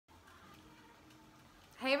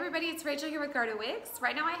everybody, it's Rachel here with Garda Wigs.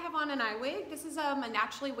 Right now I have on an Iwig. This is a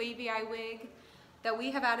naturally wavy Iwig that we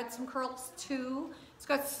have added some curls to. It's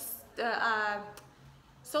got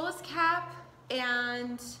solace cap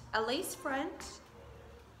and a lace front.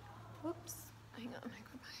 Whoops, hang on, I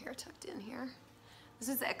got my hair tucked in here. This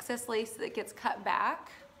is excess lace that gets cut back.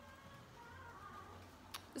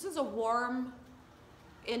 This is a warm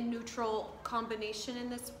and neutral combination in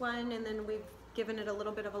this one, and then we've given it a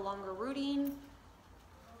little bit of a longer rooting.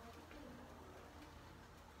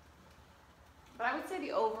 But I would say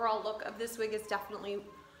the overall look of this wig is definitely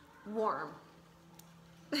warm.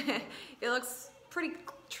 It looks pretty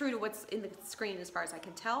true to what's in the screen as far as I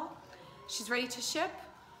can tell. She's ready to ship.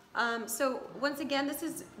 So once again, this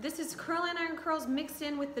is curl and iron curls mixed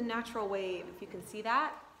in with the natural wave, if you can see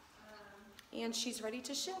that. And she's ready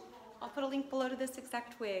to ship. I'll put a link below to this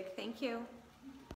exact wig. Thank you.